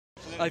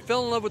I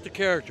fell in love with the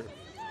character.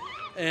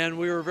 And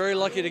we were very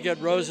lucky to get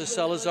Rosa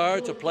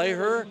Salazar to play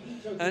her,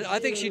 and I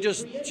think she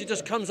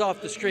just comes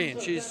off the screen.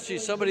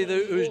 She's somebody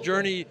whose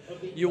journey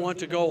you want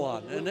to go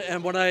on.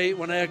 And when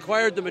I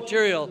acquired the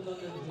material,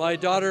 my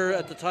daughter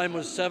at the time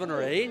was 7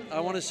 or 8,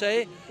 I want to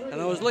say,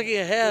 and I was looking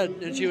ahead,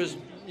 and she was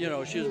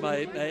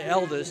my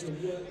eldest,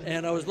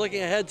 and I was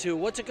looking ahead to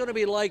what's it going to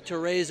be like to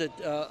raise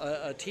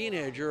a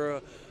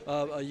teenager,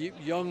 a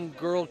young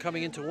girl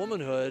coming into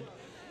womanhood,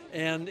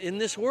 and in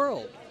this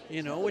world,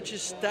 which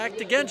is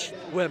stacked against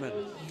women.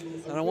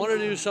 And I wanted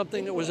to do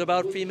something that was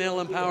about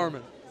female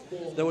empowerment,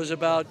 that was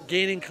about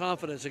gaining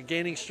confidence and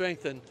gaining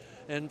strength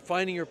and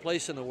finding your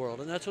place in the world.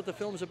 And that's what the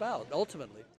film's about, ultimately.